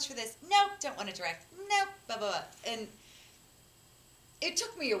go to college for this. Nope, don't want to direct. Nope, blah, blah, blah. And it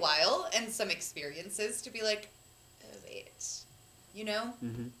took me a while and some experiences to be like, oh, wait,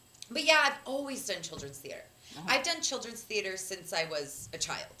 Mm-hmm. But yeah, I've always done children's theater. Oh. I've done children's theater since I was a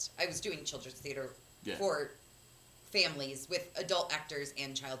child. I was doing children's theater for families with adult actors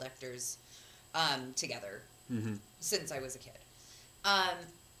and child actors together since I was a kid.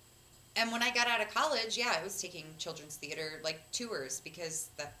 And when I got out of college, I was taking children's theater like tours because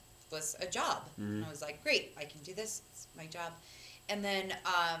that was a job. And I was like, great, I can do this. It's my job. And then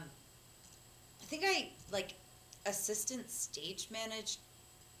I think I like assistant stage managed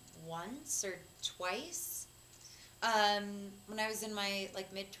once or twice when I was in my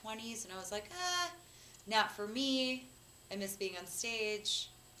like mid-20s, and I was like, not for me. I miss being on stage.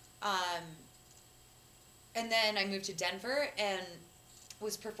 And then I moved to Denver and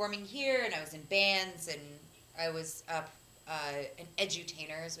was performing here, and I was in bands, and I was an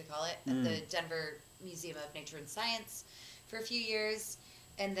edutainer, as we call it, at the Denver Museum of Nature and Science for a few years.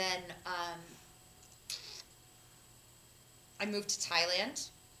 And then I moved to Thailand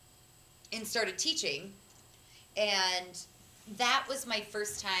and started teaching, and that was my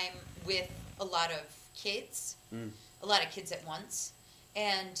first time with a lot of kids, a lot of kids at once.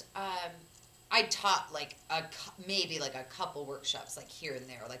 And I taught like maybe like a couple workshops like here and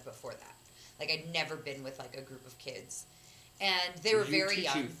there, like before that. Like I'd never been with like a group of kids, and they were very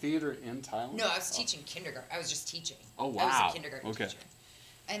young. Teaching theater in Thailand? No, I was teaching kindergarten. I was just teaching. Oh wow! I was a kindergarten teacher.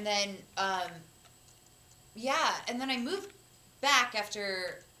 And then and then I moved back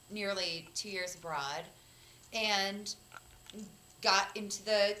after nearly 2 years abroad, and got into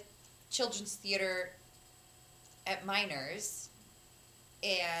the children's theater at Miners,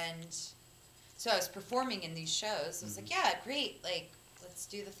 and so I was performing in these shows. I was like, yeah, great, like, let's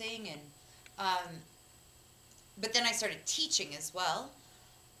do the thing. And but then I started teaching as well,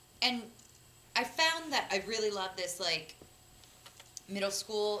 and I found that I really love this, like, middle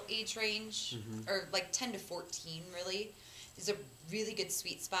school age range, or like 10 to 14 really, is a really good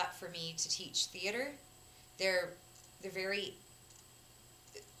sweet spot for me to teach theater. They're very,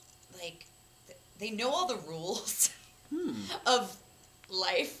 like, they know all the rules of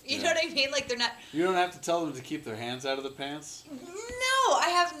life. You know what I mean? Like, they're not... You don't have to tell them to keep their hands out of the pants? No, I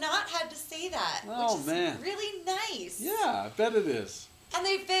have not had to say that. Oh, which is man. really nice. Yeah, I bet it is. And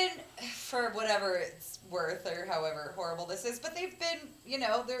they've been, for whatever it's worth or however horrible this is, but they've been,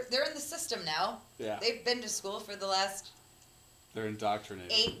 they're in the system now. Yeah. They've been to school for the last... They're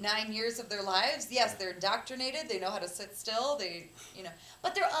indoctrinated. 8-9 years of their lives. Yes, they're indoctrinated. They know how to sit still. They,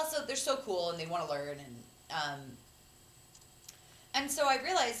 but they're so cool and they want to learn. And so I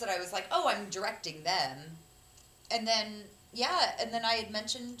realized that I was like, oh, I'm directing them. And then, and then I had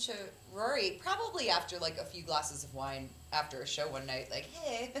mentioned to Rory, probably after like a few glasses of wine after a show one night, like,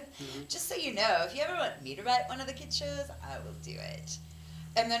 hey, just so you know, if you ever want me to write one of the kids' shows, I will do it.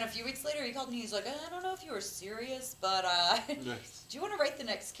 And then a few weeks later, he called me. He's like, I don't know if you were serious, but do you want to write the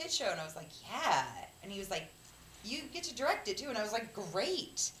next kid show? And I was like, yeah. And he was like, you get to direct it too. And I was like,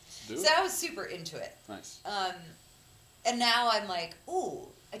 great. So I was super into it. Nice. And now I'm like, ooh,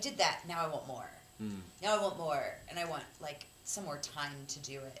 I did that. Now I want more. Now I want more. And I want, like, some more time to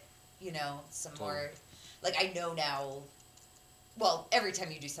do it. Some more. Like, I know now. Well, every time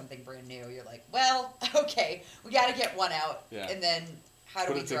you do something brand new, you're like, well, okay, we got to get one out. Yeah. And then... How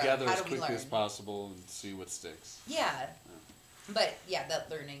do we put it together as quickly learn? As possible and see what sticks. Yeah. But that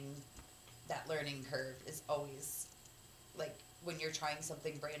learning curve is always, like, when you're trying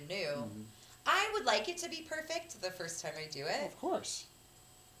something brand new. I would like it to be perfect the first time I do it. Oh, of course.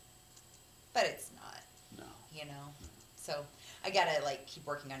 But it's not. No. So I gotta like keep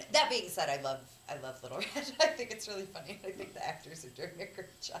working on it. That being said, I love Little Red. I think it's really funny. I think the actors are doing a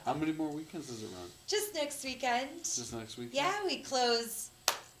great job. How many more weekends does it run? Just next weekend. Just next weekend? Yeah, we close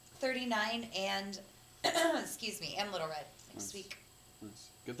 39 and and Little Red next week. Nice.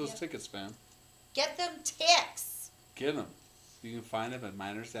 Get those tickets, fam. Get them ticks. Get them. You can find them at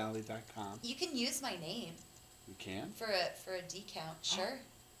minersalley.com. You can use my name. You can? For a decount, sure.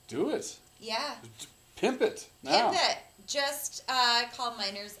 Do it. Yeah. Pimp it. Now. Pimp it. Just call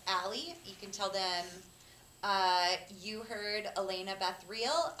Miners Alley. You can tell them you heard Alaina Beth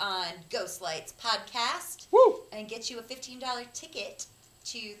Reel on Ghost Lights podcast. Woo! And get you a $15 ticket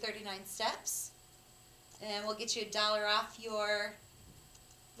to 39 Steps. And we'll get you $1 off your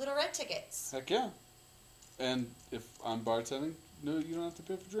Little Red tickets. Heck yeah. And if I'm bartending, no, you don't have to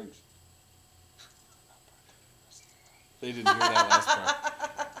pay for drinks. They didn't hear that last part.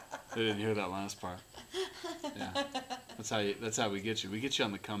 They didn't hear that last part. Yeah, that's how we get you. We get you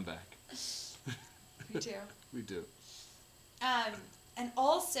on the comeback. We do. We do. And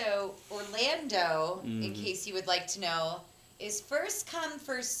also, Orlando, in case you would like to know, is first come,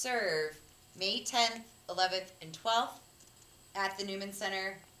 first serve, May 10th, 11th, and 12th at the Newman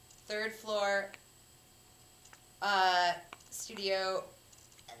Center, 3rd floor, Studio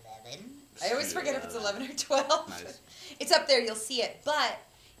 11. I always forget if it's 11 or 12. Nice. It's up there, you'll see it, but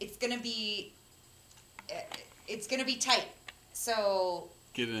it's gonna be tight. So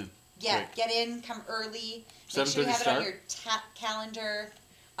Get in. yeah, Quick. get in, come early. Make 7:30 sure you have it on start? your calendar.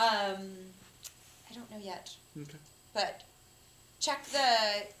 I don't know yet, Okay. but check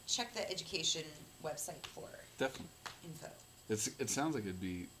the education website for Definitely. info. It sounds like it'd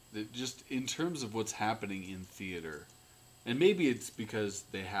be just in terms of what's happening in theater, and maybe it's because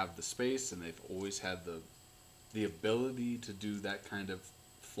they have the space and they've always had the ability to do that kind of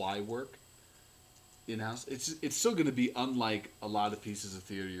fly work in-house. It's still going to be unlike a lot of pieces of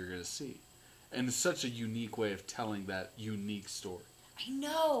theater you're going to see, and it's such a unique way of telling that unique story. I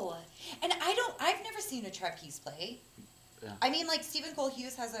know, and I've never seen a trapeze play. Yeah. I mean, like Stephen Cole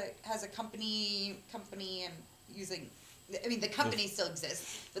Hughes has a company and using. I mean, the company still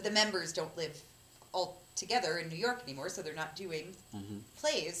exists, but the members don't live all together in New York anymore, so they're not doing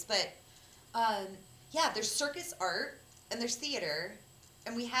plays. But yeah, there's circus art and there's theater,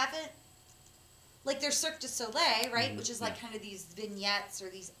 and we haven't there's Cirque du Soleil, right, which is like kind of these vignettes or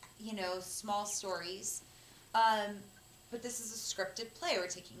these small stories. But this is a scripted play. We're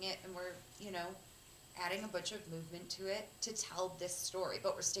taking it and we're adding a bunch of movement to it to tell this story,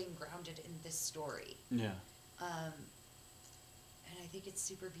 but we're staying grounded in this story. Yeah. And I think it's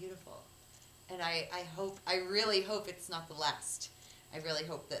super beautiful. And I really hope it's not the last. I really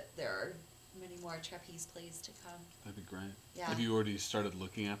hope that there are many more trapeze plays to come. That'd be great. Yeah. Have you already started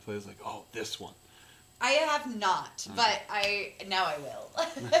looking at plays like, oh, this one? I have not, but now I will.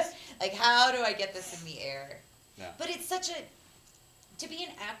 Like, how do I get this in the air? Yeah. But it's to be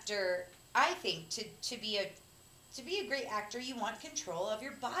an actor, I think to be a great actor, you want control of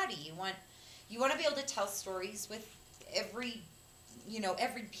your body. You want to be able to tell stories with every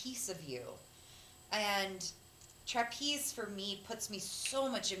piece of you. And trapeze for me puts me so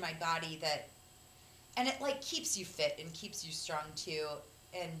much in my body and it keeps you fit and keeps you strong too.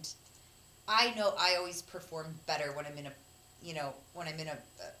 And I know I always perform better when I'm in a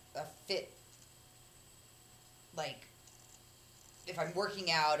fit, if I'm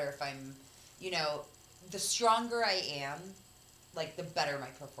working out or if I'm, the stronger I am, the better my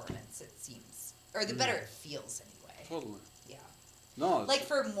performance it seems, or the better it feels anyway. Totally. Yeah. No.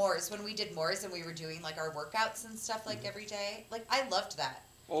 For Moors, when we did Moors and we were doing our workouts and stuff every day, I loved that.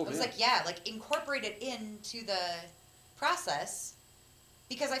 Oh, I was incorporate it into the process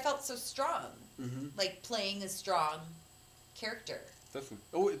because I felt so strong, playing a strong character. Definitely.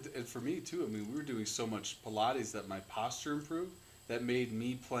 Oh, and for me too. I mean, we were doing so much Pilates that my posture improved. That made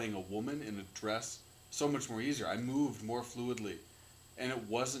me playing a woman in a dress so much more easier. I moved more fluidly, and it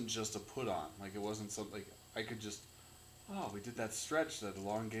wasn't just a put on. It wasn't something I could just. Oh, we did that stretch that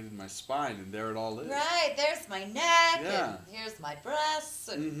elongated my spine, and there it all is. Right, there's my neck, Yeah. and here's my breasts,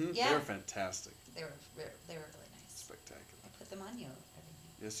 and They were fantastic. They were really nice. Spectacular. I put them on you.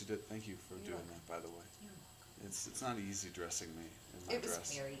 Everything. Yes, you did. Thank you for doing that, by the way. You're welcome. It's not easy dressing me in my It was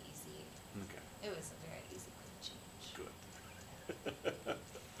dress. very easy. Okay. It was a very easy change. Good.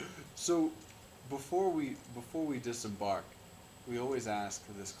 So, before we disembark, we always ask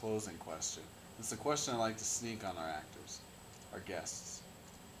this closing question. It's a question I like to sneak on our actors, our guests.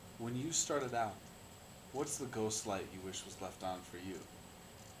 When you started out, what's the ghost light you wish was left on for you?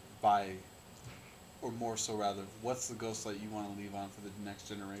 Or more so rather, what's the ghost light you want to leave on for the next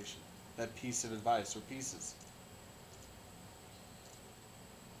generation? That piece of advice or pieces?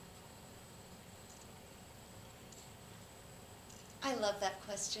 I love that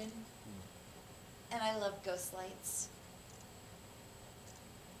question. And I love ghost lights.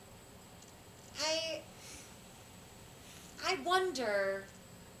 I wonder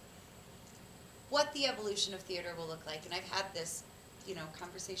what the evolution of theater will look like. And I've had this,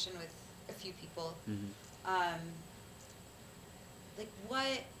 conversation with a few people.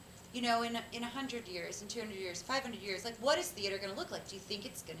 What, in 100 years, in 200 years, 500 years, what is theater going to look like? Do you think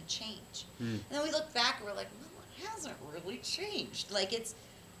it's going to change? And then we look back and we're like, well, it hasn't really changed. It's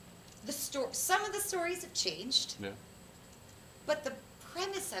some of the stories have changed. Yeah. But the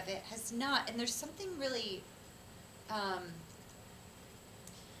premise of it has not. And there's something really,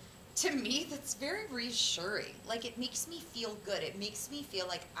 to me, that's very reassuring. It makes me feel good. It makes me feel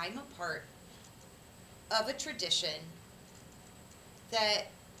like I'm a part of a tradition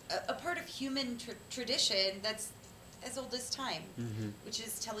a part of human tradition that's as old as time, which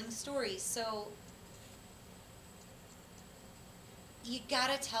is telling stories. So you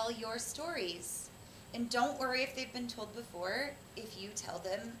gotta tell your stories. And don't worry if they've been told before. If you tell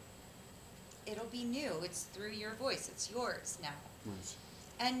them, it'll be new. It's through your voice. It's yours now. Nice.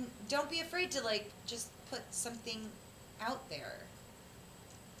 And don't be afraid to, like, just put something out there.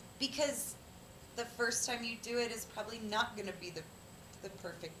 Because the first time you do it is probably not going to be the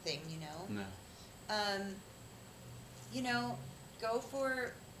perfect thing, you know? No. You know, go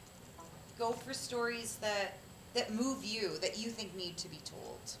for stories that move you, that you think need to be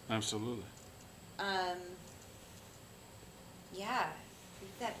told. Absolutely. Yeah.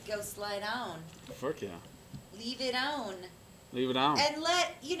 Leave that ghost light on. Fuck yeah. Leave it on. Leave it on. And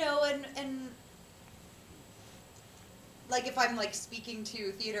let, you know, and like if I'm like speaking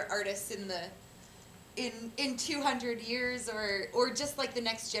to theater artists in 200 years or just like the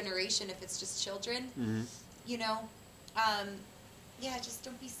next generation, if it's just children, Mm-hmm. you know, yeah, just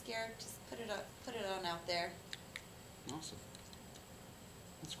don't be scared. Just put it on out there. Awesome.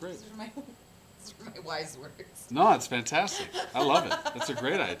 That's great. Those are my wise words. No, it's fantastic. I love it. That's a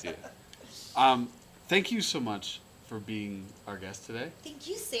great idea. Thank you so much for being our guest today. Thank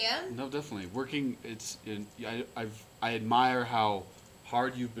you, Sam. No, definitely. I admire how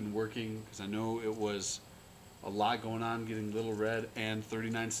hard you've been working, because I know it was a lot going on getting Little Red and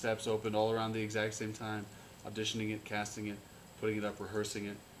 39 Steps opened all around the exact same time, auditioning it, casting it, putting it up, rehearsing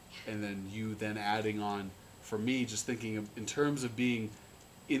it, and then you then adding on, for me, just thinking of, in terms of being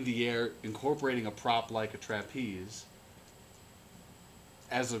in the air, incorporating a prop like a trapeze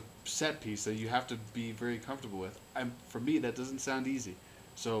as a set piece that you have to be very comfortable with. For me, that doesn't sound easy.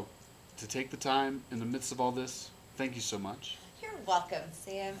 So to take the time in the midst of all this, thank you so much. You're welcome,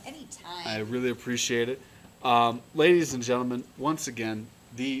 Sam. Anytime. I really appreciate it. Ladies and gentlemen, once again,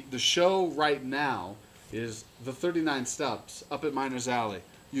 the show right now is the 39 Steps up at Miners Alley.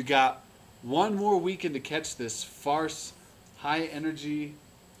 You got one more weekend to catch this farce, high energy.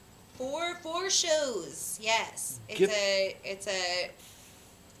 Four shows. Yes, it's a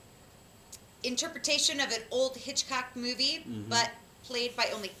interpretation of an old Hitchcock movie, Mm-hmm. but played by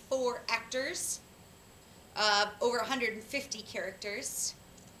only 4 actors. Over 150 characters.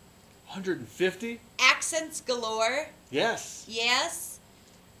 150? Accents galore. Yes. Yes.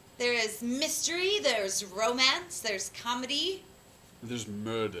 There is mystery. There's romance. There's comedy. There's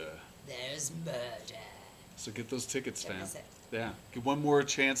murder. There's murder. So get those tickets, Don't fam. miss it. Yeah. Get one more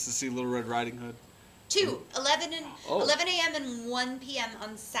chance to see Little Red Riding Hood. 2, 11 Oh. a.m. and 1 p.m.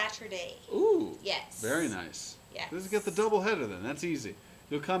 on Saturday. Ooh. Yes. Very nice. Yes. Let's get the double header then. That's easy.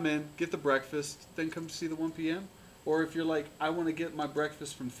 You'll come in, get the breakfast, then come see the 1 p.m. Or if you're like, I want to get my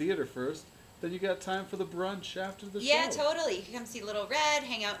breakfast from theater first, then you got time for the brunch after the show. Yeah, totally. You can come see Little Red,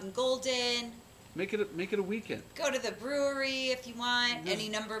 hang out in Golden, Make it a weekend. go to the brewery if you want. Yeah. Any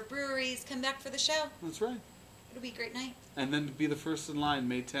number of breweries. Come back for the show. That's right. It'll be a great night. And then be the first in line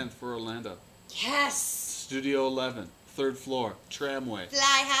May 10th for Orlando. Yes. Studio 11, 3rd floor, tramway. Fly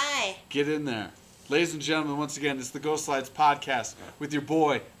high. Get in there. Ladies and gentlemen, once again, it's the Ghost Slides podcast with your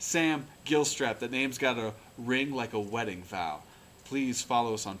boy, Sam Gilstrap. That name's got a ring like a wedding vow. Please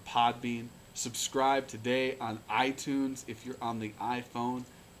follow us on Podbean. Subscribe today on iTunes if you're on the iPhone.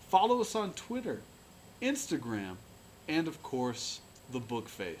 Follow us on Twitter, Instagram, and, of course, the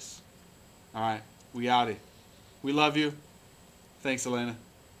Bookface. All right, we outie. We love you. Thanks, Alaina.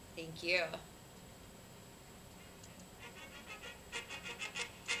 Thank you.